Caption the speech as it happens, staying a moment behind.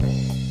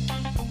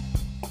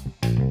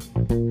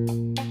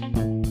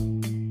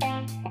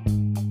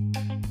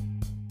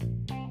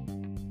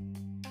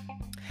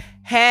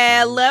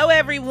Hello,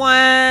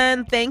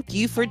 everyone. Thank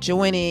you for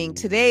joining.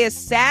 Today is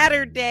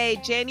Saturday,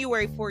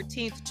 January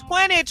 14th,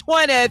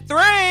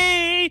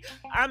 2023.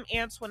 I'm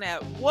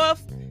Antoinette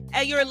Wolf,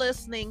 and you're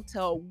listening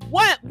to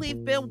What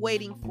We've Been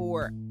Waiting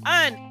For,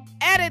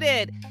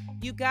 unedited.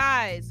 You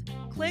guys,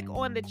 click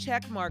on the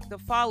check mark, the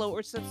follow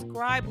or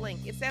subscribe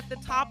link. It's at the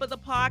top of the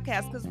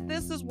podcast because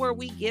this is where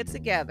we get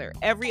together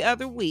every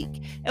other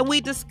week and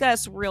we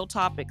discuss real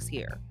topics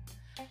here.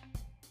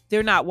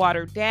 They're not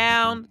watered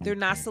down. They're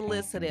not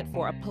solicited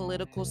for a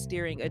political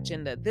steering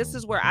agenda. This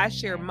is where I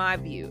share my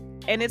view,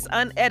 and it's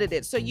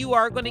unedited. So you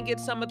are going to get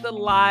some of the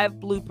live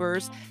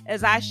bloopers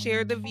as I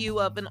share the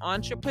view of an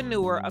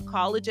entrepreneur, a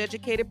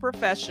college-educated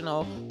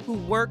professional who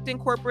worked in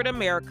corporate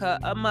America,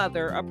 a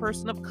mother, a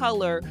person of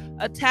color,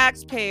 a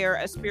taxpayer,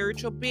 a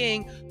spiritual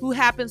being who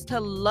happens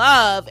to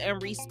love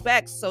and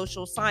respect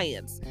social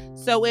science.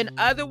 So in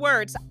other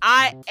words,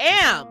 I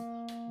am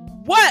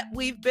what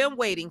we've been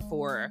waiting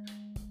for.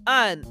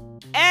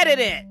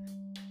 Unedited.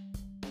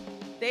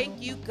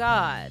 Thank you,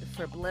 God,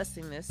 for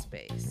blessing this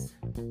space.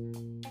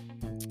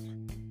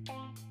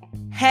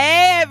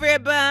 Hey,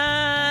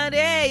 everybody.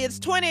 It's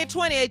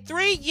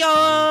 2023, y'all.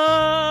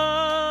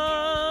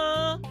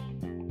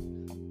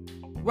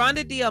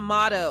 Rhonda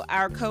D'Amato,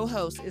 our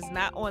co-host, is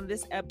not on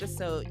this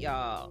episode,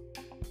 y'all.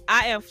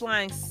 I am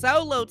flying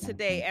solo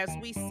today as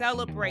we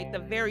celebrate the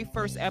very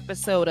first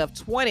episode of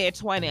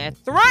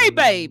 2023,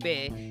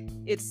 baby.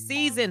 It's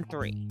season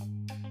 3.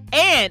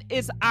 And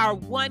it's our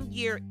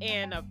 1-year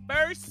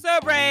anniversary.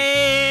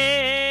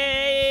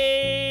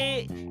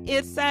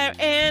 It's our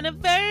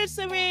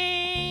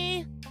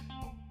anniversary.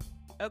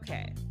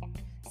 Okay.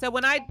 So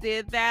when I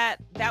did that,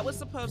 that was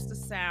supposed to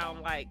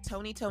sound like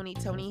Tony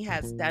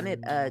has done it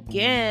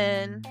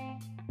again.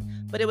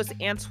 But it was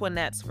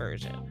Antoinette's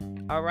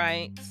version. All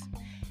right.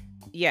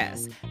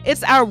 Yes.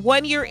 It's our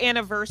 1-year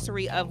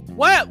anniversary of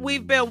What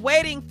We've Been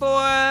Waiting For,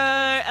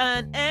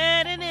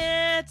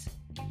 unedited.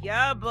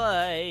 Yeah,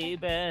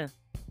 baby.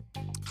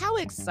 How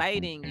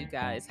exciting, you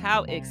guys.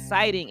 How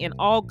exciting, and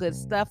all good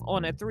stuff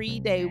on a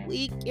 3-day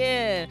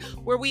weekend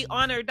where we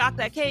honor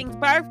Dr. King's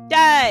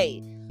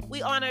birthday.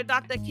 We honor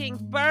Dr.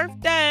 King's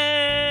birthday.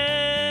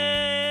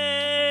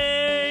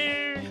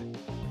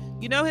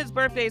 You know his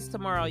birthday is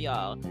tomorrow,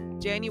 y'all.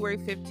 January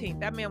 15th.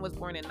 That man was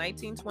born in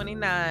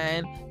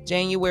 1929,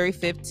 January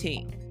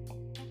 15th.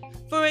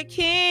 For a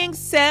king,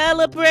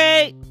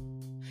 celebrate.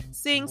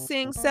 Sing,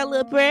 sing,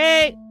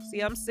 celebrate. See,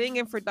 I'm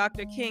singing for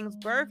Dr. King's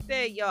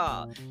birthday,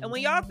 y'all. And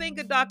when y'all think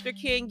of Dr.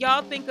 King,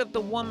 y'all think of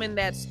the woman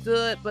that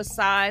stood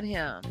beside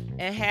him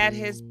and had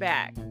his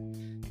back,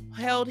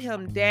 held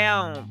him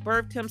down,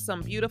 birthed him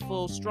some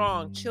beautiful,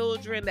 strong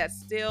children that's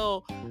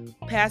still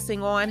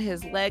passing on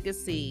his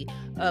legacy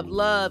of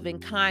love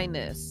and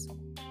kindness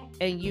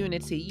and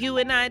unity.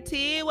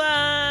 U-N-I-T-Y,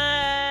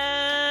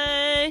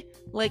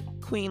 like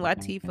Queen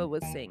Latifah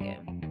was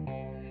singing.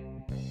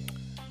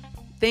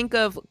 Think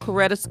of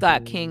Coretta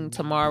Scott King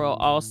tomorrow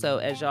also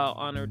as y'all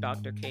honor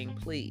Dr. King,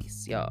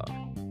 please, y'all.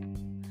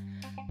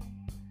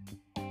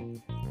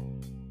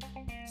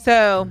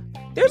 So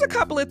there's a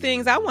couple of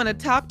things I want to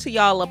talk to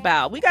y'all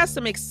about. We got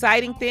some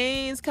exciting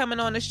things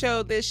coming on the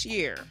show this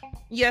year.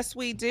 Yes,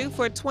 we do,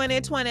 for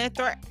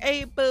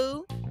 2023,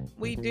 boo.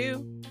 We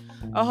do.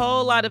 A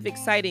whole lot of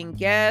exciting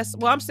guests.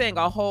 Well, I'm saying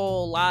a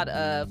whole lot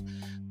of,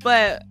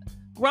 but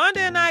Rhonda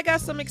and I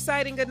got some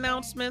exciting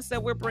announcements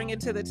that we're bringing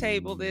to the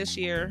table this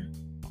year.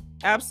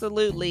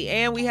 Absolutely.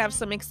 And we have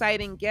some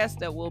exciting guests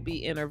that we'll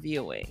be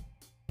interviewing.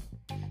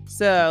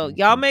 So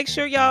y'all make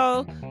sure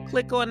y'all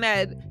click on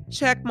that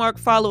check mark,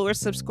 follow, or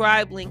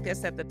subscribe link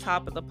that's at the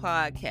top of the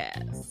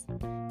podcast.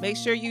 Make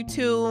sure you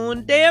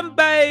tune in,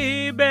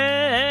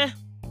 baby.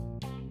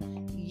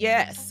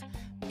 Yes.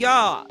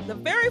 Y'all, the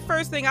very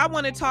first thing I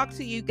want to talk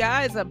to you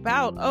guys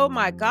about, oh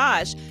my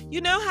gosh,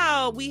 you know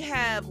how we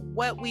have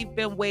what we've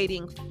been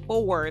waiting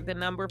for, the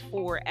number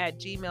 4 at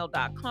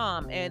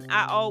gmail.com. And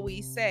I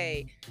always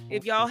say,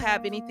 if y'all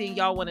have anything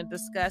y'all want to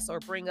discuss or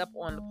bring up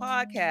on the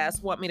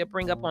podcast, want me to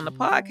bring up on the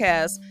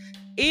podcast,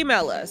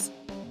 email us.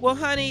 Well,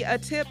 honey, a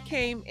tip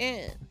came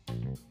in.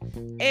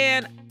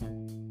 And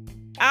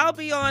I'll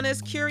be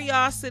honest,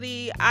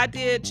 curiosity, I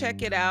did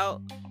check it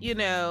out. You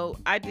know,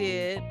 I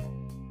did.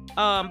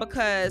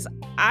 Because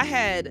I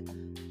had,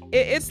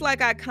 it's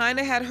like I kind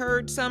of had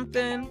heard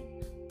something,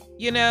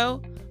 you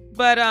know,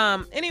 but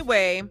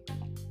anyway,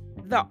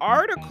 the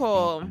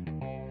article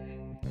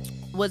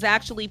was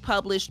actually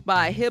published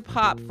by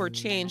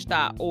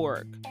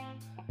hiphopforchange.org,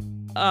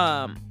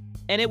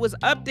 and it was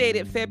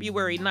updated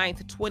February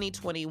 9th,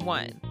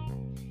 2021,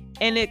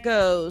 and it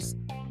goes,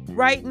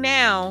 right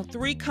now,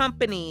 3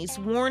 companies,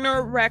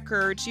 Warner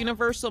Records,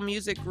 Universal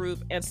Music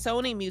Group, and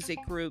Sony Music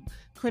Group,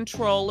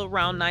 control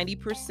around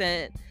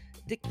 90%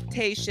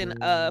 dictation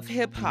of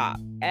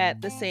hip-hop.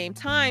 At the same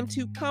time,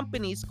 2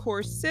 companies,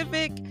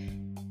 CoreCivic,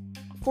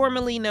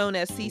 formerly known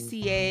as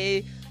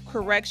CCA,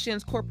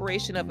 Corrections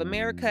Corporation of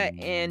America,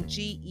 and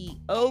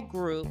GEO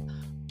Group,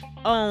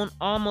 own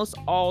almost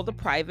all the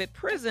private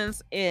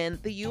prisons in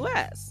the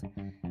U.S.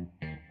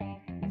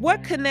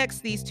 What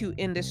connects these 2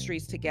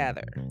 industries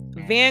together?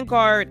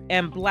 Vanguard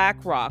and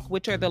BlackRock,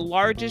 which are the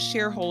largest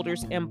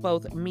shareholders in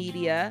both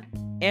media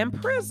and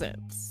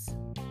prisons.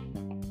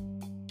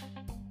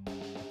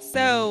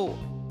 So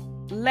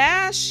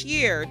last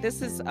year,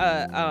 this is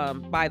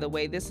by the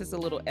way, this is a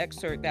little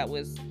excerpt that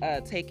was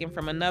taken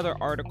from another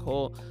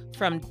article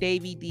from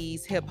Davy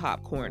D's Hip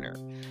Hop Corner.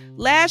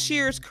 Last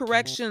year's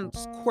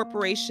Corrections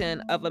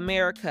Corporation of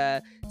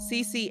America,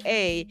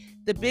 CCA,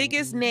 the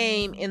biggest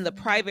name in the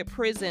private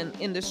prison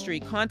industry,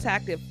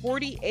 contacted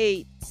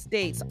 48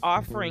 states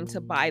offering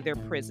to buy their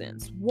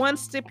prisons. One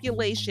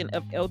stipulation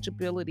of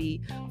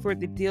eligibility for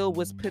the deal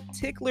was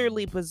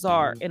particularly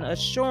bizarre: an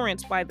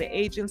assurance by the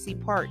agency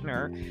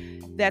partner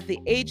that the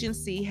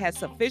agency has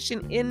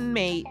sufficient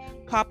inmate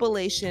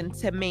population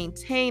to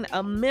maintain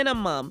a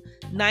minimum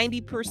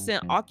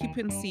 90%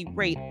 occupancy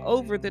rate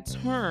over the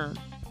term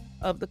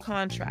of the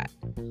contract.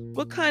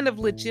 What kind of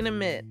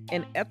legitimate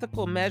and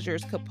ethical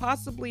measures could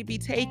possibly be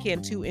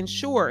taken to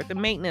ensure the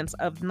maintenance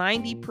of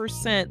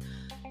 90%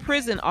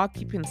 prison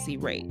occupancy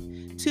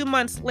rate? 2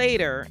 months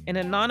later, an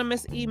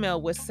anonymous email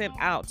was sent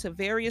out to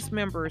various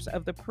members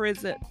of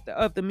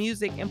the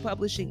music and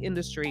publishing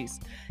industries,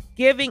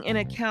 giving an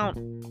account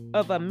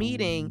of a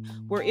meeting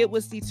where it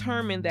was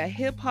determined that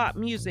hip-hop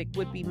music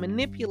would be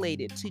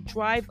manipulated to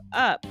drive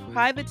up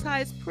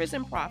privatized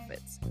prison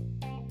profits.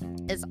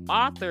 Its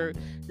author,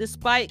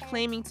 despite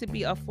claiming to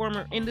be a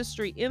former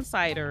industry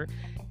insider,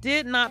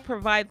 did not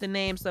provide the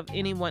names of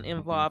anyone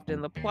involved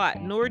in the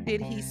plot, nor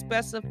did he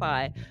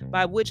specify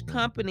by which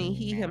company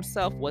he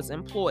himself was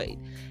employed.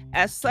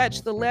 As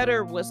such, the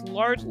letter was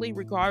largely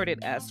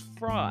regarded as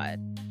fraud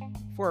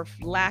for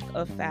lack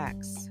of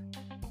facts.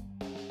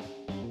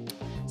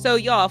 So,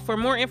 y'all, for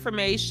more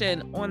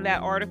information on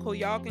that article,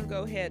 y'all can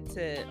go ahead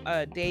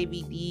to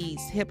Davy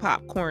D's Hip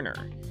Hop Corner,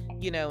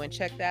 and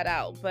check that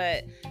out.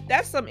 But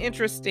that's some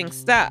interesting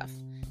stuff,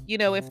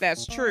 if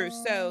that's true.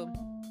 So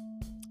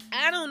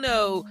I don't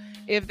know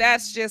if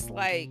that's just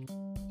like,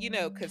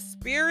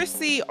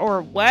 conspiracy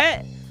or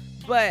what.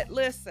 But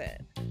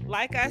listen,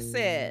 like I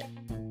said,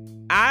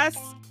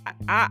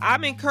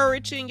 I'm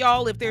encouraging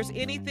y'all, if there's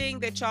anything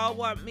that y'all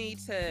want me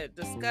to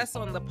discuss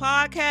on the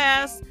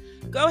podcast,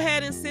 go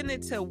ahead and send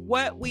it to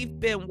what we've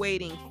been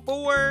waiting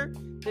for,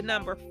 the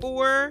number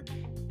 4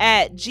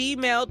 at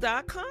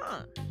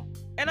gmail.com.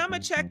 And I'm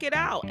going to check it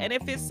out. And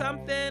if it's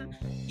something,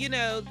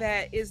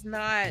 that is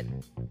not,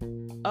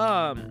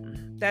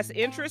 that's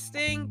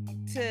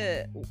interesting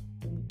to,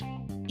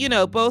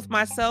 both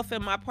myself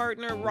and my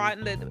partner,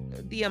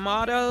 Rodden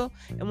D'Amato,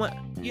 and what,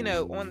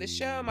 on the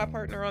show, my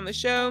partner on the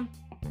show,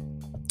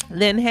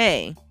 then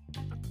hey,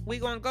 we're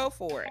going to go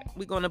for it.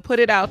 We're going to put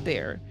it out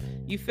there.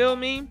 You feel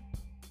me?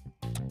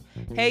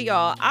 Hey,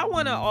 y'all, I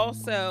want to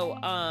also,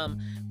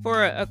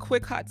 for a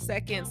quick hot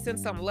second, send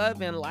some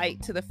love and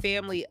light to the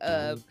family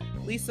of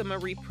Lisa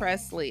Marie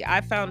Presley.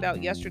 I found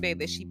out yesterday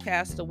that she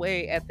passed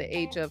away at the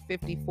age of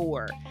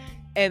 54.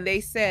 And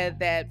they said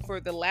that for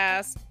the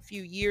last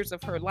few years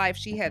of her life,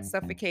 she had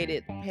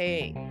suffocated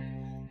pain.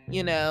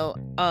 And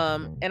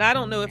I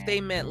don't know if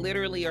they meant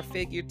literally or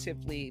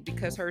figuratively,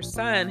 because her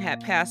son had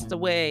passed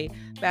away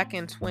back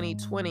in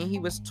 2020. He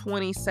was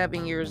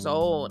 27 years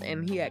old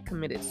and he had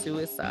committed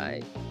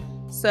suicide.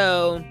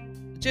 So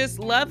just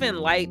love and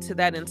light to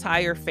that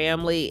entire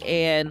family,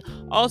 and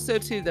also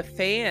to the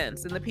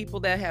fans and the people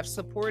that have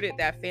supported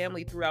that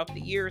family throughout the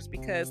years,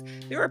 because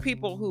there are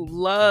people who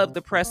love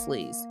the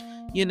Presleys,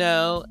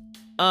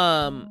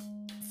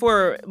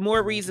 for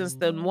more reasons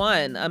than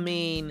one. I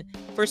mean,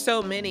 for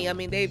so many. I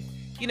mean, they've,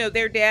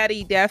 their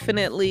daddy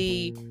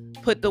definitely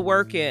put the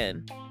work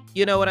in.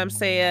 You know what I'm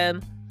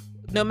saying?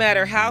 No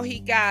matter how he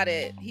got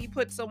it, he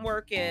put some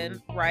work in,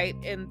 right?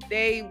 And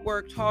they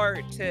worked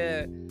hard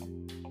to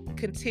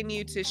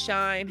continue to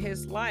shine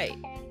his light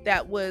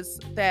that was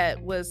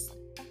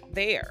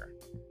there.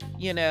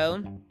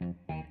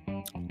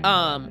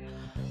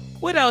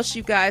 What else,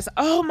 you guys?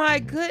 Oh my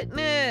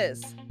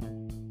goodness,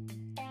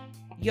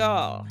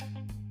 y'all,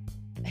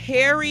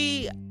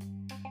 Harry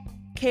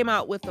came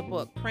out with a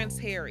book. Prince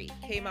Harry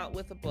came out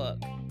with a book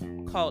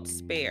called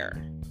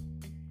Spare.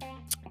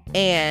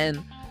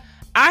 And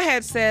I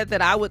had said that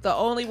the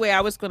only way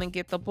I was going to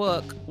get the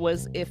book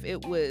was if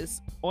it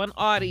was on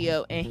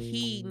audio and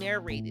he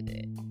narrated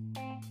it.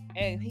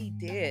 And he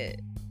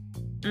did.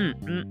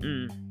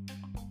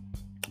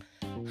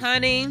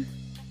 Honey,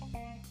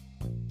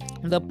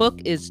 the book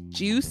is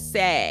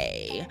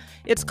juicy.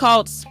 It's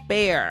called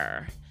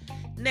Spare.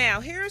 Now,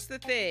 here's the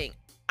thing.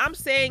 I'm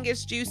saying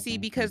it's juicy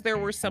because there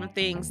were some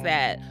things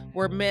that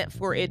were meant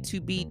for it to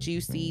be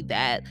juicy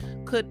that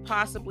could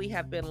possibly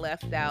have been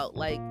left out.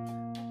 Like,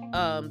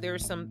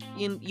 there's some,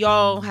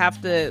 y'all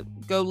have to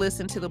go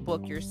listen to the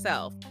book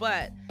yourself.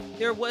 But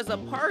there was a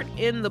part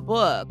in the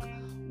book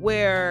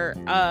where,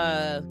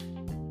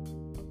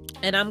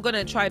 and I'm going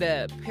to try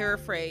to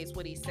paraphrase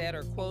what he said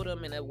or quote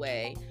him in a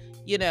way,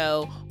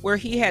 where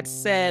he had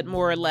said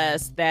more or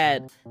less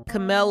that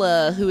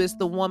Camilla, who is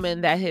the woman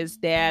that his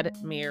dad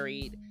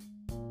married,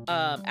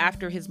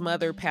 after his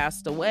mother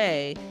passed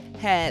away,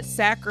 had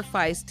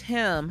sacrificed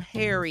him,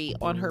 Harry,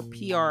 on her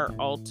PR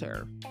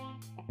altar.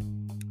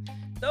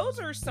 those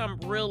are some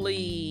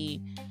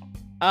really,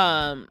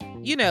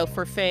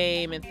 for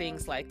fame and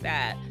things like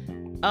that.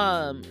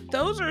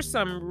 Those are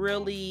some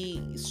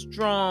really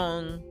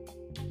strong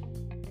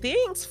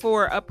things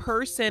for a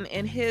person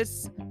in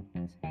his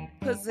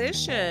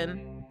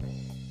position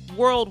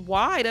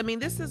worldwide. I mean,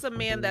 this is a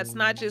man that's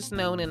not just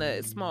known in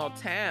a small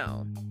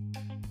town.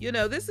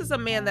 This is a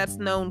man that's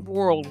known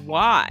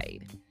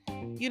worldwide.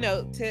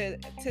 To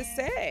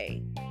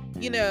say,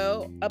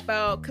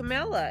 about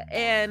Camilla.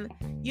 And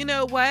you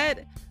know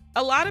what?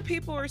 A lot of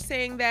people are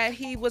saying that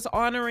he was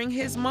honoring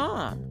his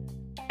mom.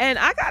 And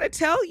I got to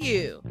tell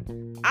you,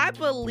 I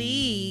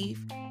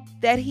believe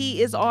that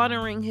he is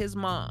honoring his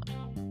mom.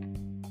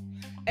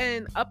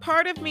 And a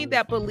part of me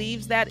that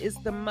believes that is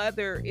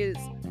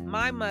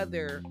my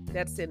mother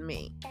that's in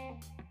me.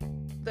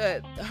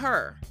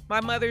 My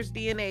mother's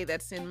DNA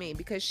that's in me,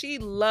 because she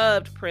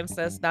loved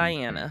Princess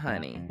Diana,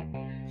 honey.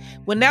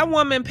 When that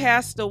woman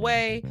passed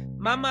away,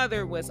 my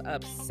mother was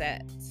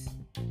upset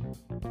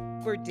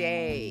for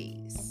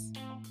days.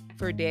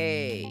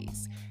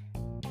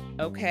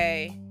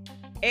 Okay.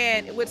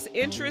 And what's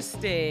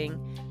interesting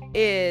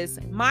is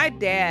my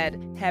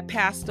dad had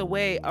passed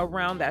away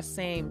around that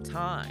same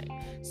time.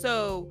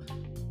 So,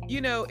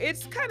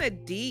 it's kind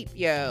of deep,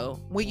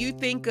 when you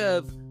think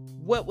of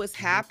what was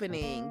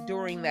happening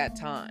during that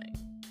time.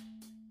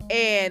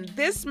 And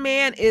this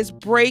man is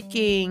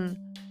breaking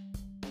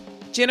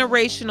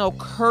generational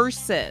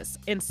curses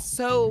in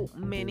so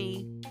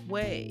many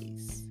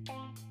ways.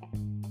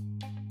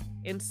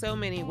 In so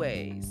many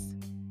ways.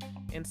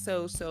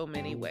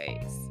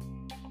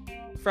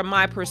 From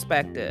my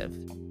perspective,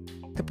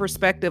 the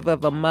perspective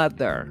of a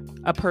mother,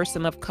 a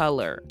person of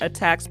color, a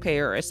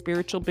taxpayer, a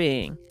spiritual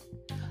being,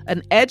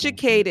 an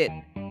educated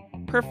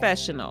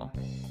professional,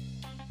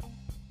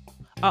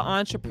 an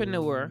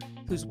entrepreneur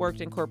who's worked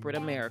in corporate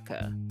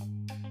America,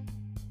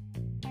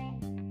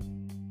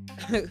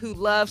 who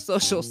loves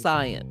social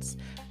science,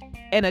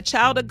 and a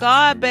child of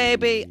God,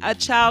 baby, a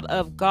child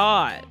of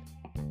God.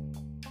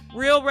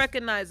 Real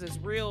recognizes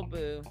real,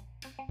 boo.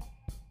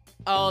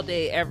 All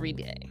day, every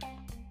day.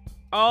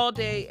 All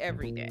day,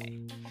 every day.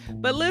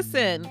 But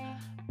listen,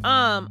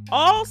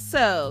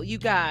 also, you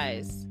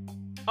guys,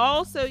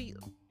 I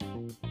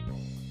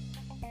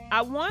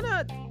want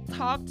to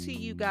talk to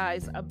you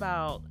guys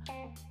about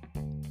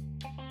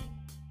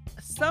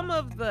some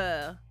of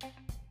the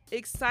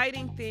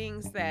exciting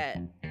things that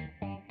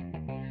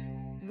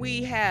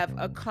we have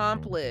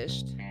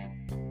accomplished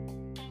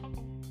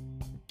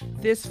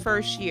this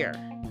first year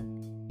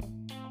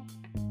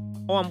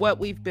on what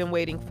we've been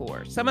waiting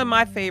for. Some of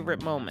my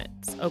favorite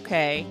moments,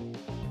 okay?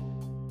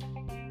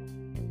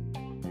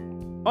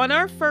 On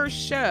our first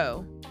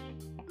show,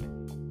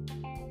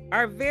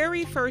 our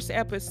very first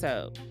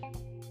episode,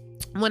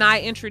 when I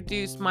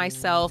introduced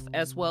myself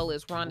as well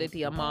as Rhonda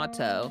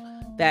Diamato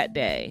that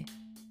day,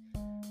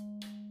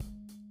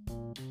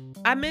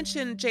 I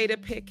mentioned Jada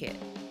Pinkett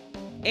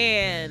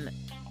and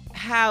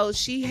how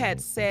she had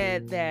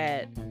said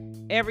that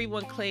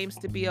everyone claims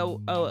to be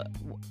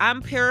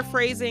I'm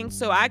paraphrasing,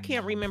 so I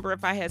can't remember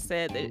if I had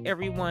said that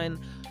everyone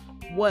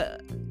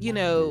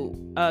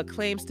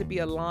claims to be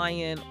a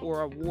lion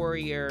or a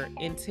warrior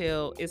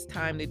until it's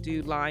time to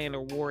do lion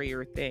or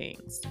warrior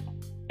things.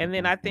 And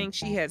then I think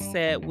she had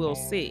said, we'll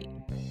see.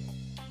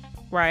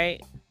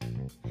 Right?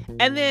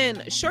 And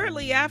then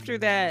shortly after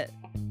that,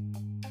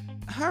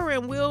 her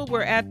and Will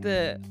were at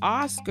the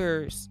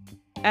Oscars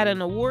at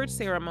an award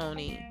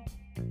ceremony.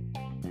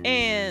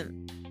 And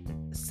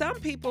some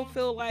people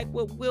feel like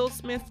what Will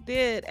Smith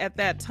did at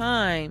that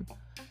time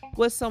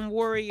was some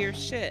warrior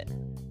shit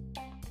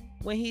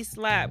when he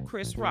slapped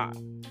Chris Rock.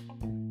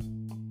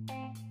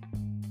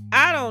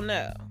 I don't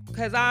know,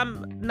 because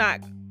I'm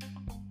not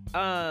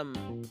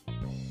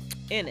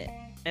in it,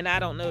 and I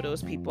don't know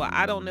those people.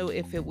 I don't know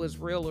if it was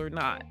real or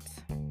not,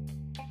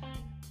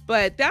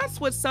 but that's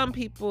what some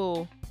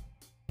people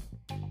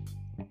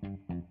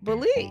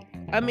believe.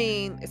 I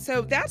mean,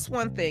 so that's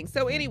one thing.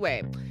 So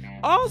anyway,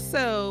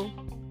 also,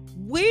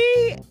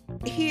 we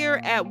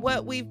here at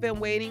What We've Been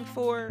Waiting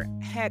For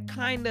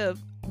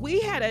we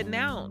had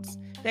announced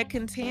that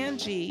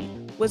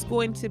Ketanji was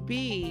going to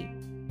be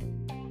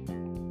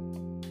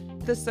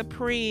the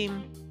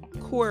Supreme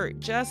Court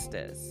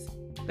Justice,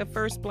 the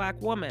first Black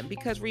woman,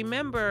 because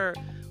remember,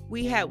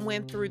 we had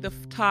went through the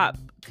top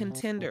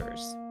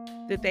contenders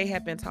that they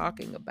had been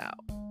talking about.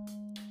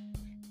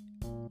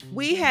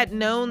 We had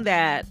known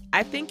that,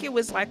 I think it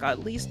was like at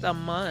least a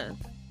month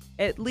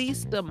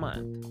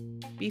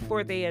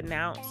before they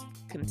announced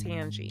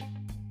Ketanji,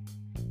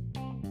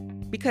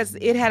 because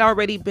it had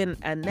already been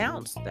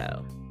announced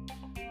though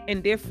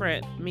in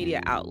different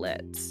media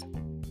outlets.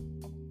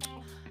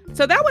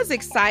 So that was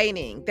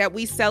exciting that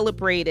we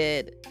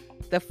celebrated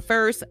the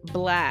first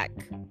Black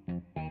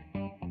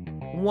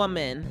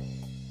woman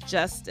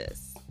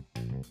justice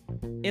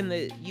in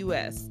the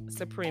U.S.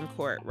 Supreme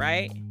Court,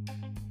 right?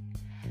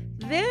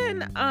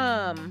 Then,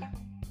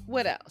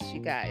 what else, you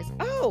guys?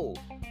 Oh,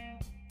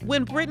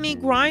 when Brittany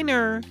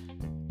Griner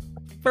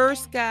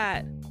first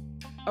got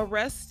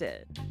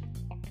arrested,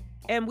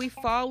 And we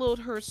followed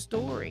her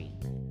story.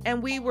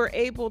 And we were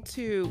able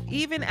to,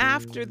 even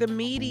after the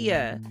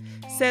media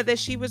said that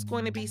she was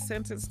going to be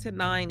sentenced to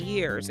 9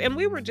 years, and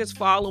we were just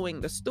following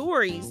the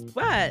stories,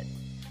 but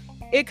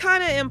it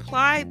kind of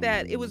implied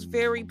that it was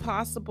very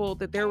possible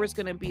that there was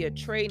going to be a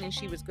trade and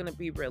she was going to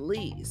be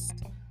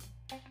released.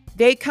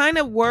 They kind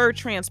of were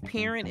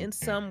transparent in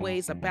some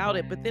ways about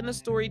it, but then the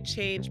story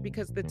changed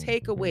because the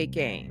takeaway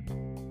game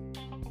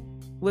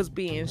was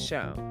being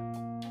shown.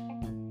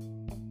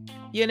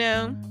 You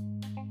know?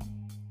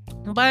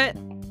 But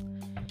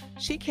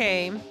she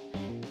came.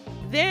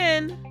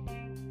 Then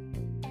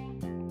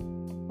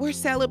we're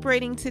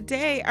celebrating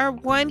today our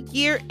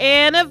 1-year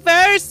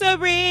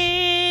anniversary.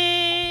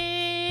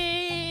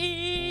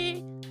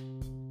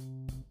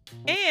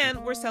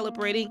 And we're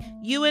celebrating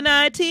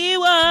UNITY.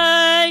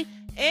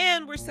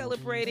 And we're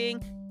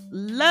celebrating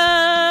love.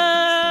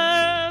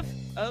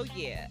 Oh,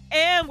 yeah.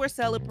 And we're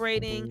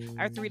celebrating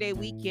our 3-day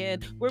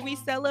weekend where we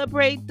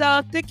celebrate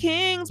Dr.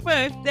 King's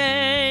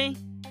birthday.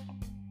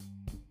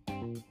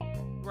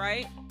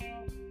 Right?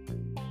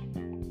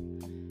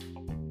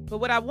 But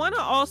what I want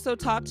to also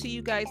talk to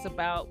you guys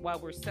about while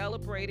we're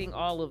celebrating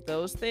all of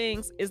those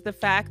things is the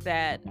fact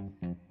that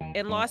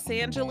in Los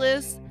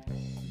Angeles,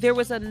 there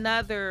was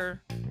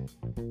another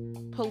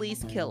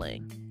police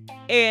killing.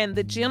 And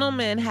the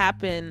gentleman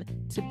happened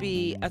to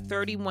be a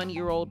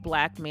 31-year-old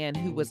black man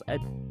who was a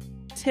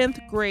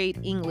 10th grade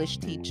English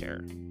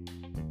teacher.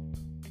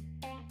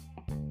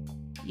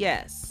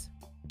 Yes.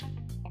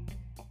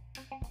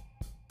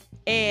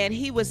 And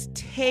he was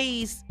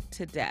tased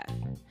to death.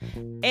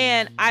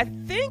 And I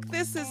think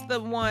this is the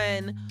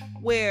one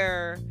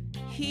where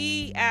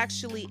he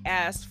actually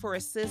asked for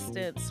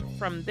assistance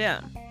from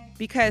them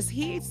because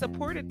he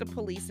supported the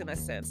police in a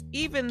sense,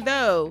 even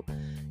though,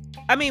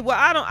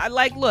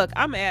 look,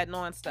 I'm adding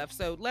on stuff.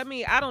 So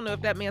I don't know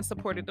if that man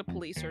supported the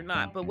police or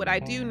not, but what I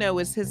do know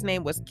is his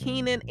name was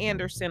Keenan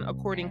Anderson,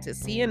 according to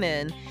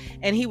CNN,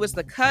 and he was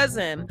the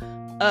cousin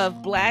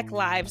of Black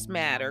Lives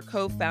Matter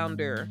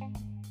co-founder.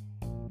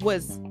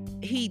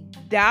 He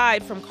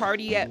died from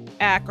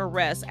cardiac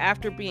arrest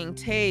after being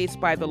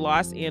tased by the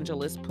Los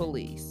Angeles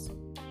police.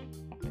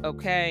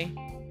 Okay?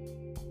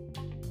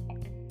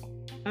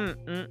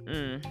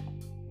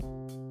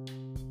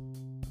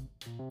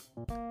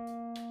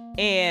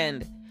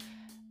 And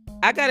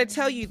I gotta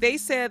tell you, they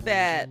said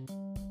that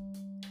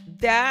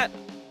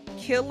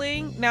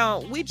killing,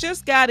 now we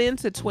just got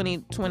into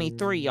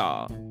 2023,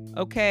 y'all,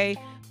 okay?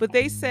 But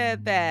they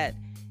said that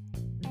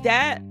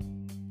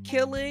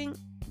killing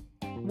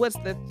was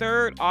the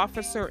third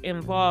officer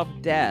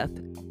involved death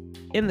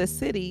in the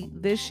city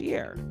this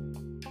year.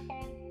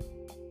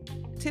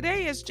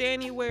 Today is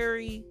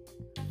January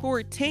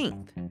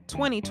 14th,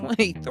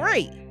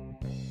 2023.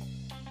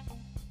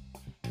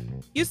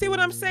 You see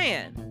what I'm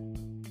saying?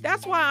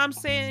 That's why I'm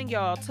saying,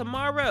 y'all,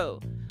 tomorrow,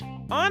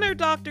 honor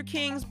Dr.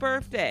 King's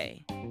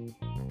birthday.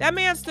 That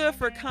man stood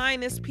for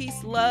kindness,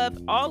 peace, love,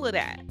 all of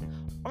that.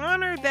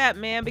 Honor that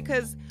man,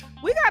 because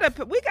we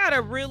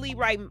gotta really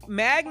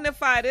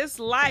magnify this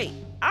light.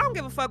 I don't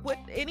give a fuck what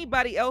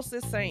anybody else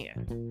is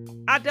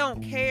saying. I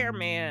don't care,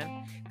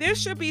 man.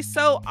 This should be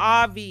so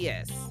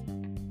obvious.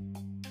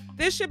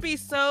 This should be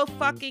so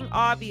fucking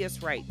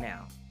obvious right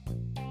now.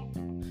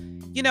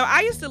 You know,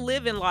 I used to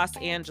live in Los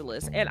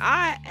Angeles, and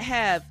I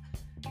have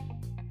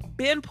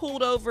been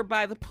pulled over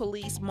by the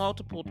police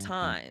multiple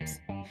times.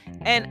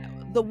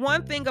 And the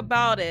one thing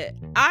about it,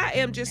 I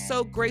am just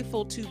so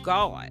grateful to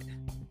God,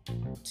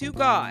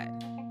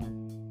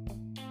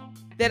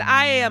 that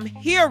I am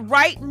here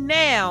right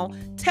now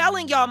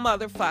telling y'all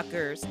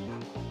motherfuckers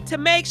to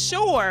make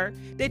sure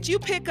that you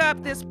pick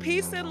up this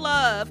peace and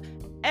love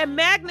and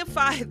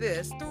magnify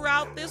this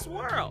throughout this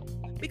world,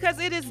 because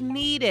it is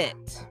needed.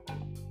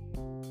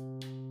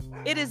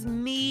 It is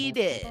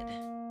needed.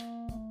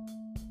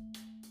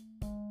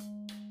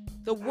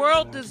 The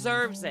world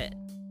deserves it.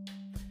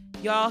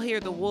 Y'all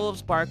hear the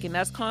wolves barking.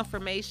 That's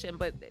confirmation,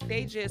 but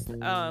they just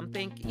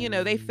think,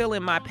 they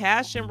feeling my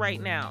passion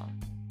right now.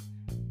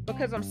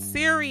 Because I'm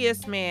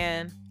serious,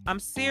 man. I'm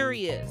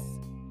serious.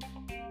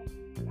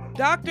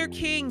 Dr.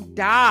 King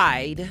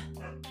died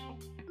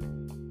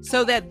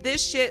so that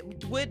this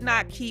shit would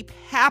not keep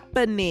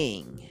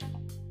happening.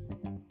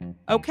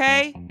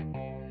 Okay?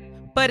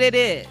 But it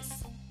is.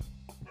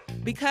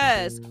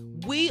 Because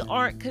we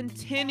aren't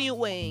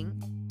continuing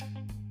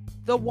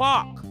the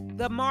walk,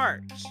 the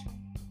march.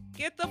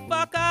 Get the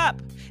fuck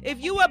up.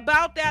 If you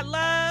about that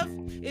love,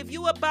 if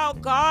you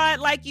about God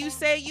like you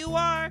say you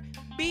are,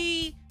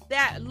 be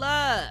that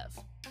love.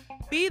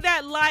 Be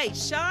that light.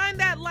 Shine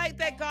that light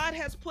that God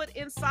has put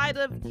inside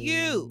of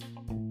you.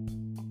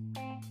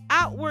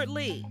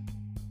 Outwardly.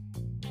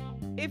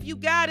 If you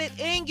got it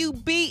in you,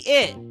 be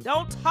it.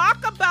 Don't talk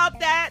about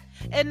that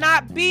and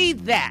not be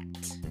that.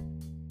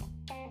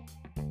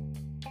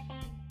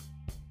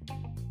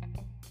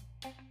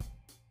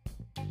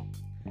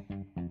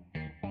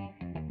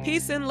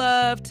 Peace and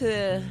love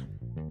to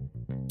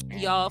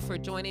y'all for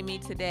joining me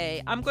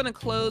today. I'm going to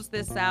close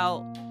this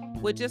out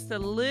with just a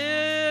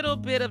little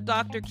bit of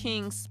Dr.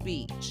 King's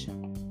speech.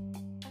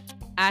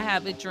 I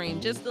have a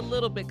dream, just a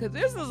little bit, because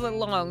this is a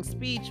long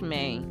speech,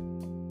 man.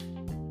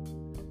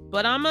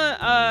 But I'm going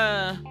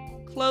to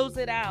close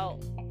it out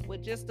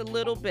with just a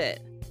little bit.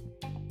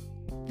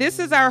 This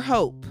is our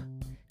hope.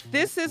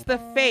 This is the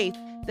faith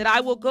that I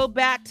will go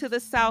back to the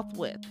South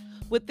with.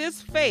 With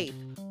this faith,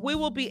 we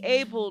will be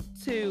able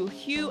to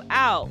hew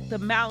out the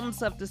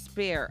mountains of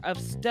despair, of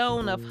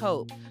stone of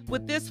hope.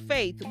 With this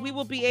faith, we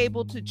will be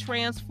able to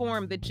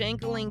transform the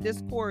jangling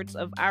discords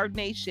of our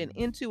nation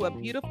into a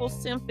beautiful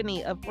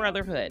symphony of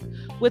brotherhood.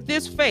 With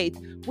this faith,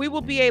 we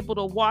will be able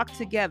to walk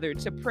together,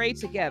 to pray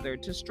together,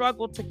 to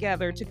struggle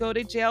together, to go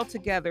to jail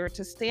together,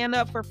 to stand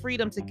up for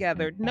freedom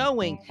together,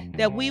 knowing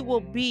that we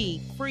will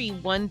be free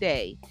one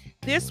day.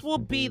 This will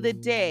be the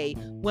day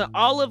when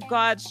all of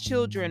God's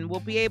children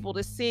will be able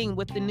to sing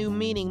with the new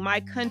meaning,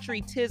 my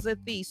country, 'tis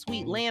of thee,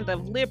 sweet land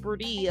of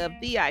liberty, of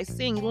thee I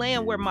sing,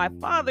 land where my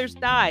fathers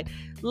died,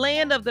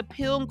 land of the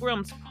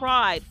pilgrim's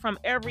pride, from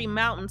every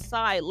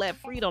mountainside let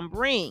freedom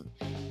ring.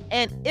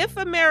 And if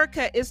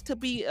America is to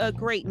be a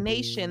great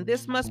nation,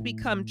 this must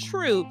become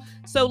true.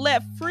 So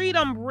let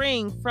freedom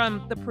ring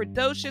from the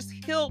precious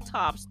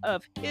hilltops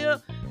of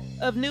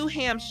New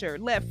Hampshire.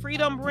 Let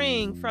freedom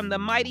ring from the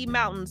mighty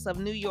mountains of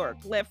New York.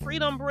 Let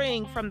freedom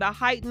ring from the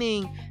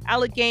heightening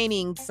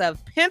Alleghanies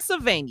of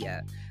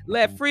Pennsylvania.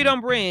 Let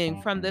freedom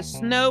ring from the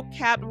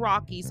snow-capped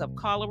Rockies of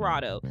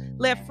Colorado.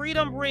 Let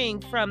freedom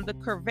ring from the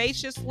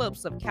curvaceous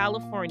slopes of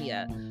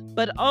California.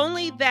 But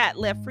only that,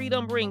 let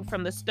freedom ring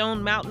from the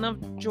Stone Mountain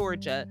of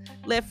Georgia.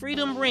 Let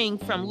freedom ring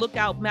from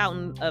Lookout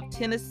Mountain of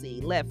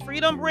Tennessee. Let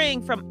freedom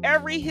ring from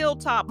every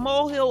hilltop,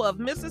 molehill of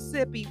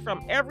Mississippi,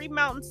 from every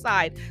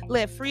mountainside.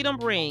 Let freedom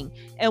ring.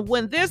 And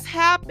when this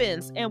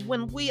happens, and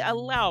when we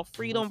allow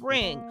freedom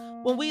ring,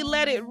 when we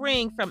let it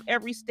ring from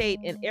every state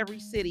and every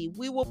city,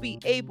 we will be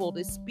able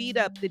to speed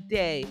up the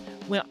day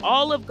when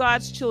all of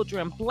God's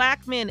children,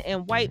 black men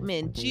and white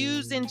men,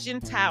 Jews and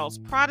Gentiles,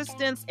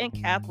 Protestants and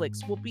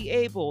Catholics, will be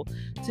able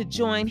to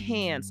join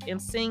hands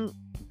and sing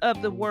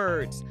of the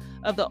words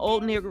of the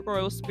old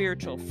Negro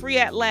spiritual. Free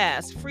at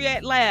last, free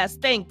at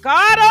last. Thank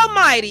God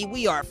Almighty,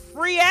 we are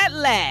free at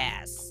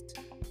last.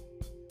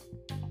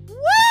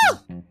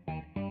 Woo!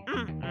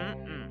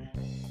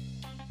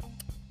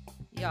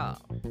 Y'all.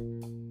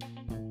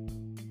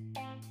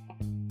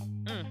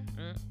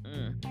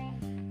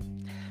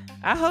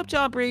 I hope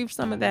y'all breathe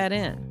some of that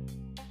in.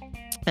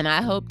 And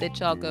I hope that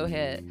y'all go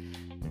ahead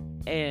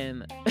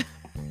and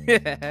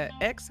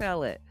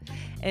exhale it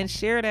and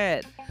share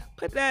that.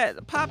 Put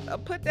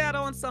that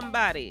on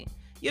somebody.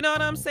 You know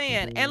what I'm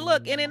saying? And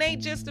look, and it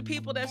ain't just the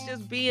people that's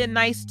just being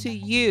nice to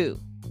you.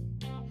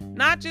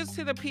 Not just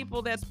to the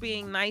people that's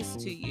being nice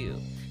to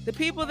you. The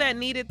people that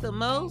need it the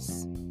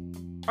most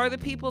are the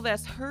people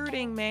that's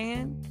hurting,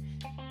 man.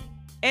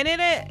 And it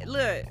ain't,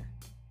 look,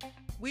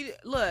 we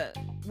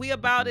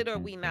about it or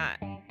we not.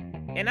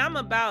 And I'm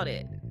about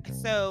it.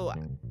 So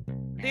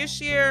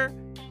this year,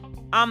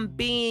 I'm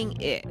being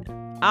it.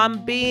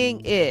 I'm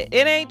being it.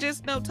 It ain't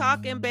just no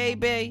talking,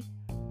 baby.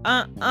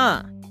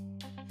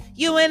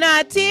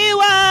 UNITY.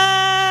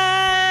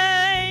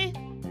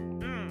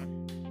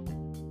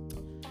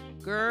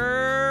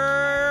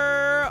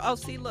 Girl. Oh,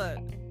 see, look.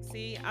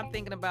 See, I'm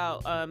thinking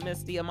about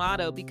Miss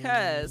D'Amato,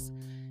 because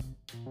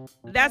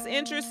that's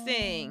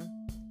interesting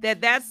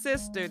that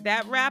sister,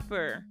 that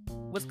rapper,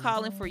 was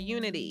calling for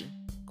unity.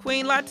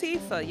 Queen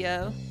Latifah,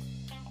 yo.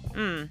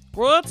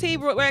 Royalty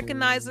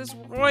recognizes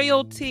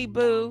royalty,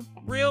 boo.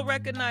 Real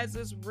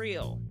recognizes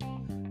real.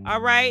 All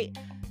right?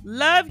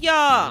 Love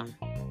y'all.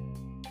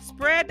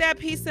 Spread that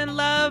peace and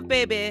love,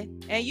 baby.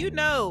 And you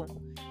know,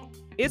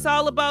 it's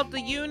all about the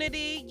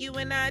unity,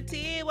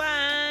 UNITY.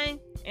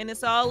 And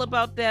it's all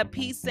about that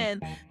peace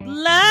and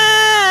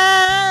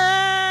love.